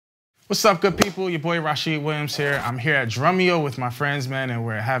What's up, good people? Your boy Rashid Williams here. I'm here at Drumeo with my friends, man, and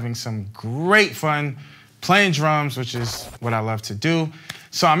we're having some great fun playing drums, which is what I love to do.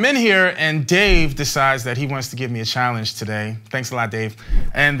 So I'm in here, and Dave decides that he wants to give me a challenge today. Thanks a lot, Dave.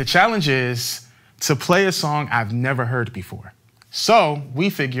 And the challenge is to play a song I've never heard before. So we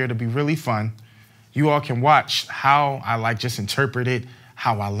figure it'll be really fun. You all can watch how I just interpret it,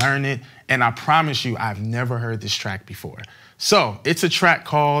 how I learn it, and I promise you I've never heard this track before. So it's a track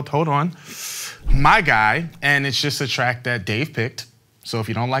called, hold on, My Guy, and it's just a track that Dave picked. So if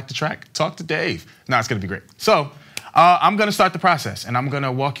you don't like the track, talk to Dave. No, it's gonna be great. So I'm gonna start the process, and I'm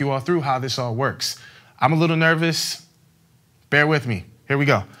gonna walk you all through how this all works. I'm a little nervous, bear with me. Here we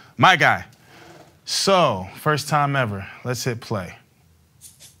go, My Guy. So, first time ever, let's hit play.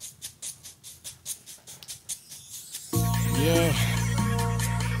 Yeah.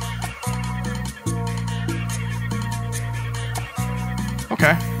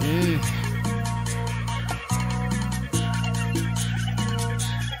 Okay.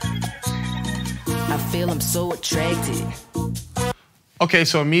 I feel I'm so attracted. Okay,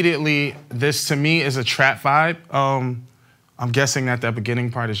 so immediately, this to me is a trap vibe. I'm guessing that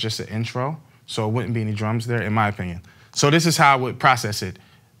beginning part is just an intro, so it wouldn't be any drums there, in my opinion. So this is how I would process it.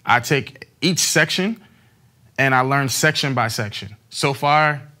 I take each section, and I learn section by section. So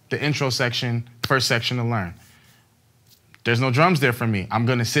far, the intro section, first section to learn. There's no drums there for me. I'm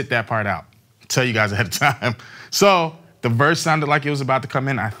gonna sit that part out. Tell you guys ahead of time. So the verse sounded like it was about to come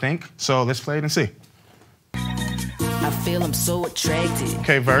in, I think. So let's play it and see. I feel I'm so attracted.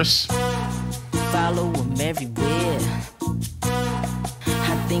 Okay, verse. Follow him everywhere.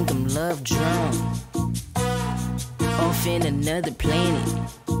 I think I'm love drunk. Off in another planet.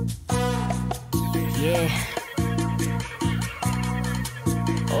 Yeah.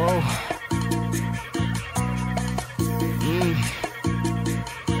 Oh.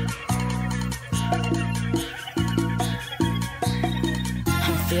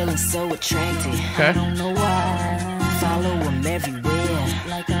 I'm feeling so attracted. Okay. I don't know why. Follow him everywhere,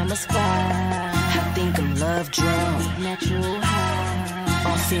 like I'm a spy. I think I'm love drunk, natural high.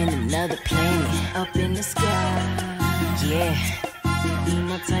 Off in another planet, up in the sky. Yeah, you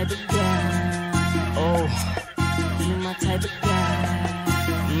my type of guy. Oh, you my type of guy.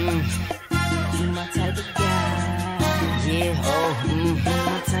 You my type of guy. Yeah, oh, you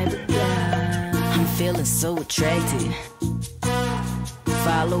my type of guy. I'm feeling so attracted.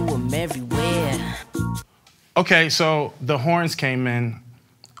 Follow him everywhere. Okay, so the horns came in.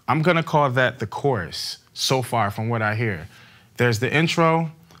 I'm gonna call that the chorus so far from what I hear. There's the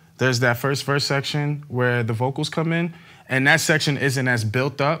intro, there's that first verse section where the vocals come in, and that section isn't as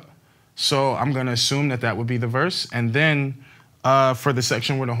built up, so I'm gonna assume that that would be the verse. And then for the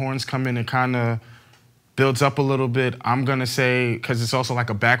section where the horns come in, it kinda builds up a little bit. I'm gonna say, because it's also like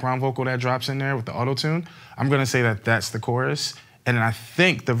a background vocal that drops in there with the auto-tune, I'm gonna say that that's the chorus. And then I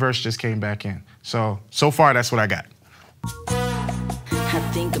think the verse just came back in. So far, that's what I got. I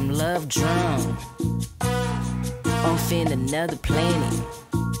think I'm love drunk. Off in another planet.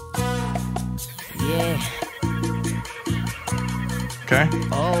 Yeah. Okay.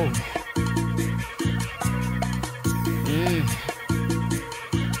 Oh.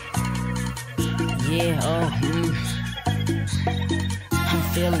 Yeah, oh. I'm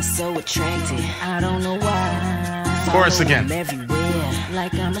feeling so attracted. I don't know why. Chorus again. Everywhere,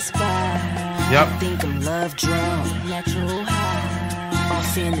 like I'm a spy. Yep. I think I'm love drunk, natural high.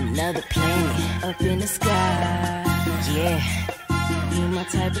 Off in another planet, up in the sky. Yeah, you my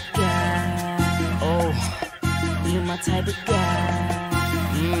type of guy. Oh, you my type of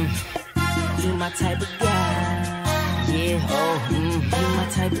guy. You my type of guy. Yeah, oh, you my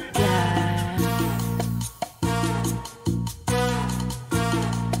type of guy.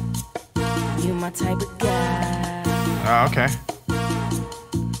 You my type of guy. Okay.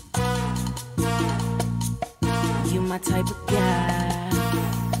 You my type of guy.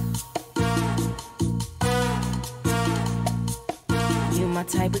 You my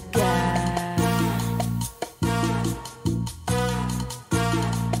type of guy.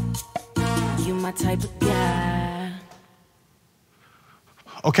 You my type of guy.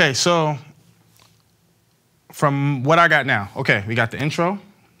 Okay, so from what I got now, okay, we got the intro,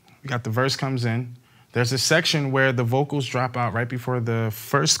 we got the verse comes in. There's a section where the vocals drop out right before the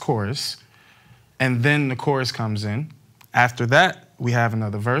first chorus, and then the chorus comes in. After that, we have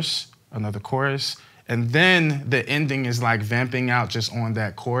another verse, another chorus, and then the ending is like vamping out just on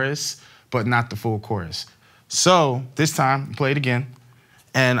that chorus, but not the full chorus. So this time, play it again,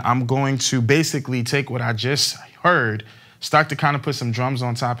 and I'm going to basically take what I just heard, start to kind of put some drums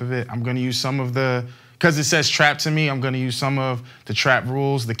on top of it. I'm gonna use some of the because it says trap to me, I'm gonna use some of the trap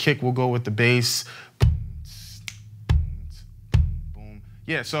rules. The kick will go with the bass. Boom.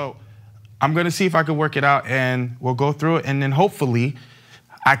 Yeah, so I'm gonna see if I can work it out and we'll go through it, and then hopefully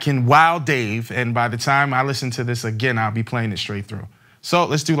I can wow Dave, and by the time I listen to this again, I'll be playing it straight through. So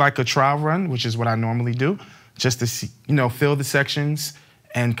let's do like a trial run, which is what I normally do, just to see, you know, fill the sections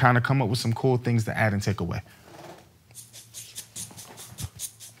and kind of come up with some cool things to add and take away.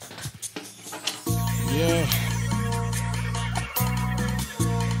 Yeah.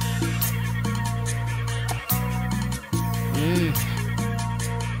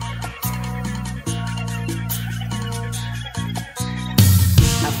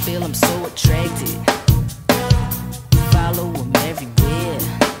 I feel I'm so attracted. Follow him everywhere.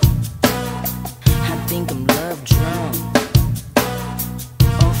 I think I'm love drunk.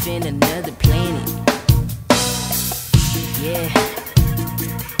 Off in another planet. Yeah.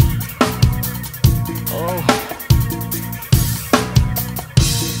 Oh. I'm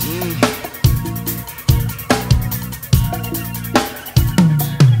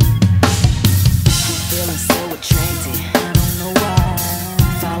feeling so attracted. I don't know why.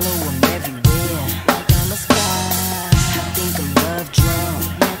 Follow him everywhere, like I'm a spy. I think I'm love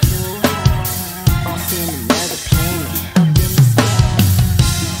drunk, natural high. Off in another planet, up in the sky.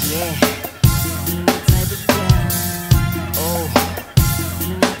 Yeah, you my type of guy. Oh,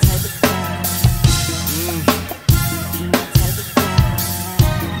 you my type of guy. You my type of guy.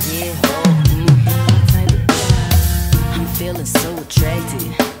 Yeah, oh, you my type of guy. I'm feeling so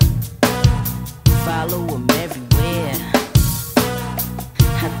attracted. Follow him everywhere.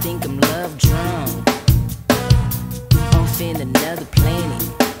 I think I'm love drunk. Off in another planet.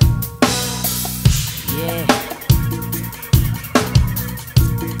 Yeah.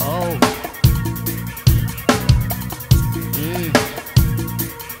 Oh.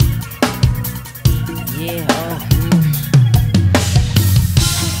 Yeah, oh.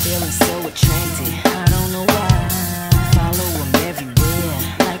 I'm feeling so attracted. I don't know why. Follow him everywhere,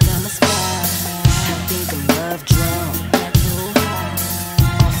 like I'm a spy. I think I'm love drunk, natural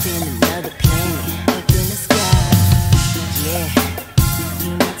high. Off in another planet, up in the sky. Yeah,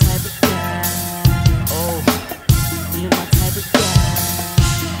 you my type of guy. Oh, you my type of guy.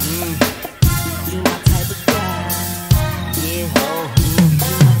 You my type of guy. Yeah, oh, you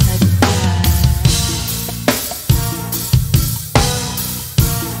my type of guy.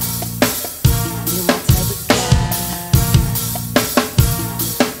 You my type of guy. You my type of guy. You my type of guy.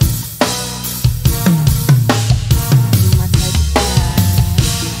 You my type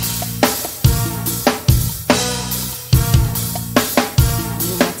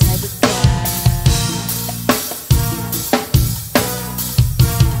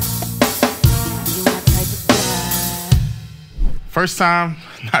of guy. First time,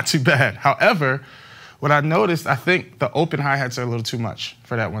 not too bad. However, what I noticed, I think the open hi-hats are a little too much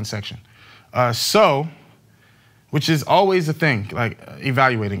for that one section. Which is always a thing, like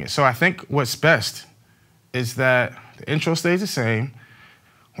evaluating it. So I think what's best is that the intro stays the same.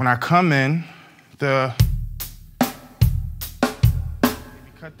 When I come in, maybe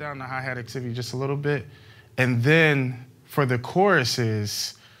cut down the hi-hat activity just a little bit. And then for the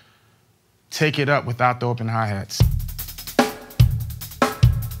choruses, take it up without the open hi-hats.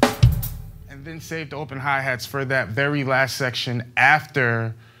 And then save the open hi-hats for that very last section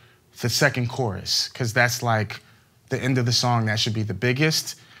after the second chorus, because that's like the end of the song. That should be the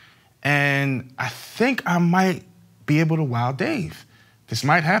biggest. And I think I might be able to wow Dave. This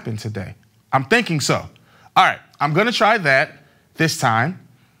might happen today. I'm thinking so. All right, I'm gonna try that this time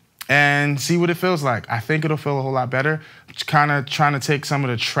and see what it feels like. I think it'll feel a whole lot better. Just kind of trying to take some of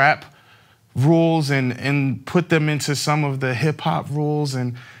the trap rules and put them into some of the hip hop rules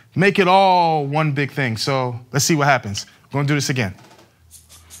and make it all one big thing. So let's see what happens. We're gonna do this again.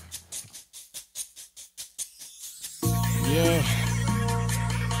 Yeah.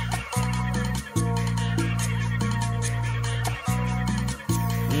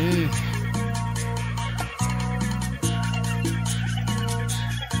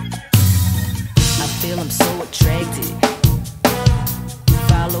 I feel I'm so attracted.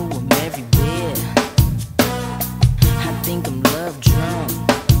 Follow him everywhere. I think I'm love drunk.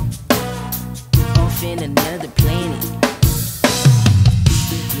 Off in another planet.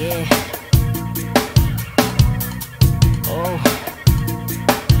 Yeah. Oh.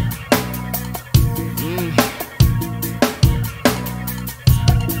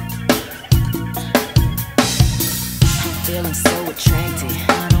 I'm feeling so attracted.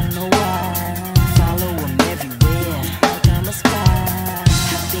 I don't know why. Follow him everywhere, like I'm a spy. I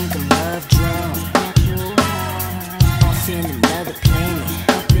think I'm love drunk, natural high. Off in another planet,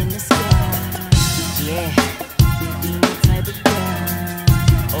 up in the sky. Yeah.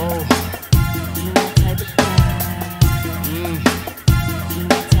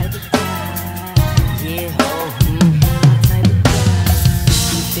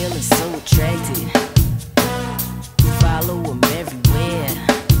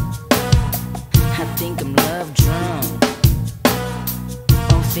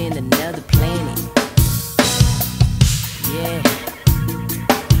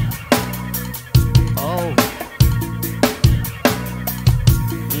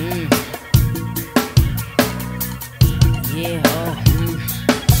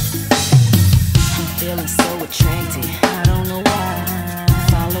 attracted, I don't know why.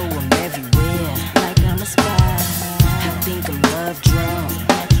 Follow him everywhere, like I'm a spy. I think I'm love drunk,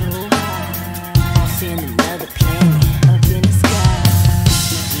 natural high. Off in another planet, up in the sky.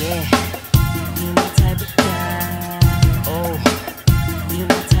 Yeah, you my type of guy. Oh, you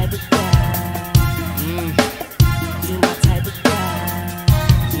my type of guy. You my type of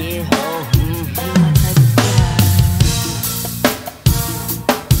guy. Yeah, oh, you my type of guy.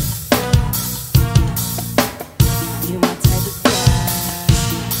 You my type of guy. You my type of guy.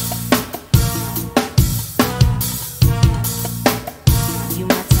 You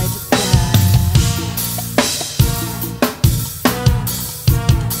my type of guy.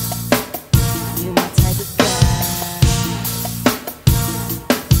 You my type of guy.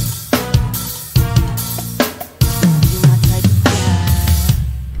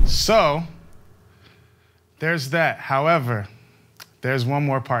 So, there's that. However, there's one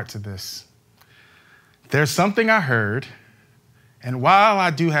more part to this. There's something I heard, and while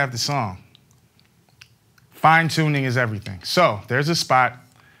I do have the song, fine-tuning is everything. So, there's a spot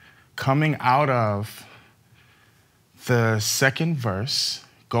coming out of the second verse,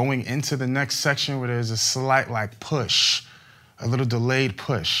 going into the next section where there's a slight, like, push, a little delayed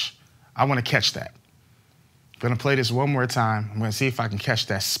push. I want to catch that. I'm going to play this one more time. I'm going to see if I can catch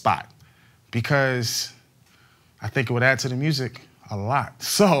that spot, because I think it would add to the music a lot.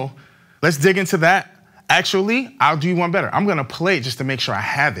 So let's dig into that. Actually, I'll do one better. I'm going to play it just to make sure I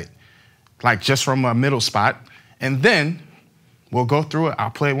have it, like just from a middle spot. And then we'll go through it. I'll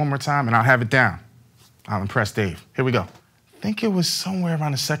play it one more time, and I'll have it down. I'll impress Dave. Here we go. I think it was somewhere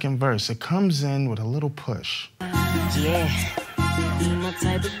around the second verse. It comes in with a little push. Yeah, you my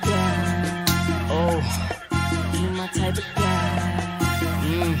type of guy. Oh, you my type of guy.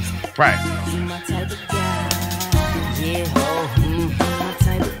 Right. You my type of guy. Yeah, oh, you my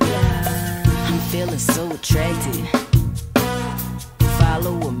type of guy. I'm feeling so attracted.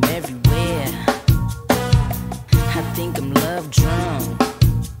 Follow him everywhere. I think I'm love drunk.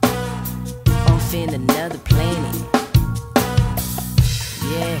 Off in another planet.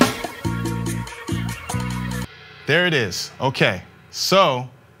 Yeah. There it is. Okay. So,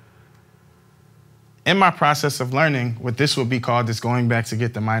 in my process of learning, what this would be called is going back to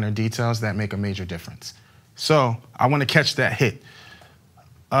get the minor details that make a major difference. So, I want to catch that hit.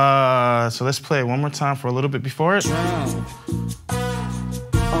 So let's play it one more time for a little bit before it. Drunk.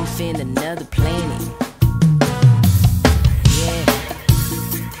 Off in another planet. Yeah.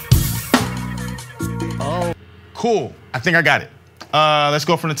 Oh. Cool. I think I got it. Let's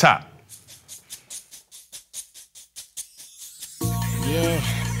go from the top. Yeah.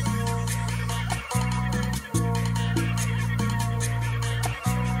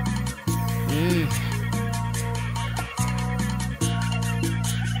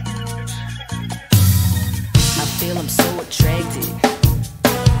 I feel I'm so attracted.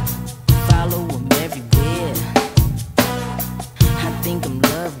 Follow him everywhere. I think I'm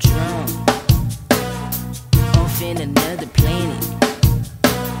love drunk. Off in another planet.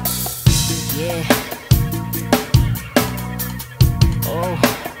 Yeah. Oh.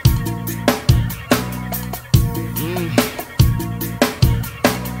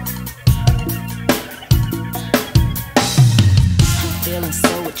 I'm feeling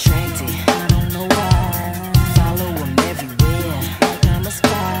so attracted. I don't know why. Follow him everywhere, like I'm a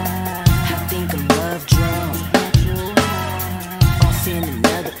spy. I think I'm love drunk, natural high. Off in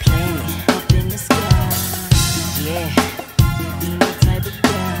another planet, up in the sky. Yeah, you my type of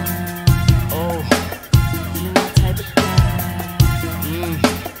guy. Oh, you my type of guy. You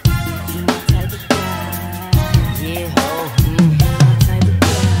my type of guy. Yeah, oh, you my type of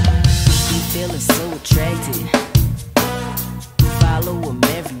guy. I'm feeling so attracted. Follow him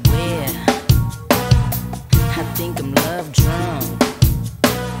everywhere. I think I'm love drunk.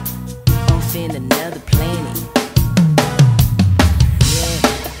 Off in another planet. Yeah.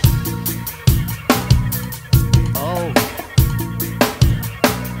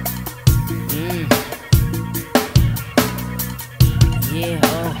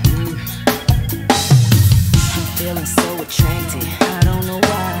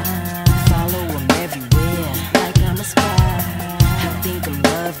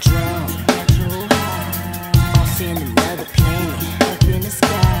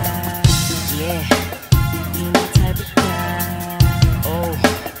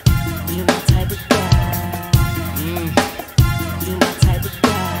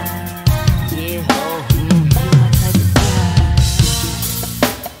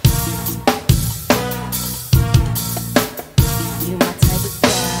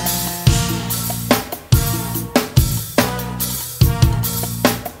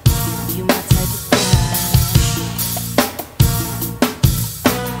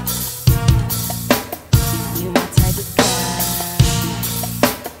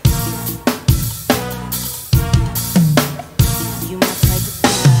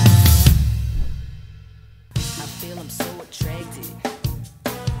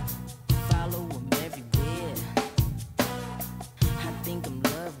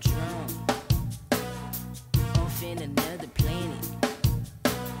 in another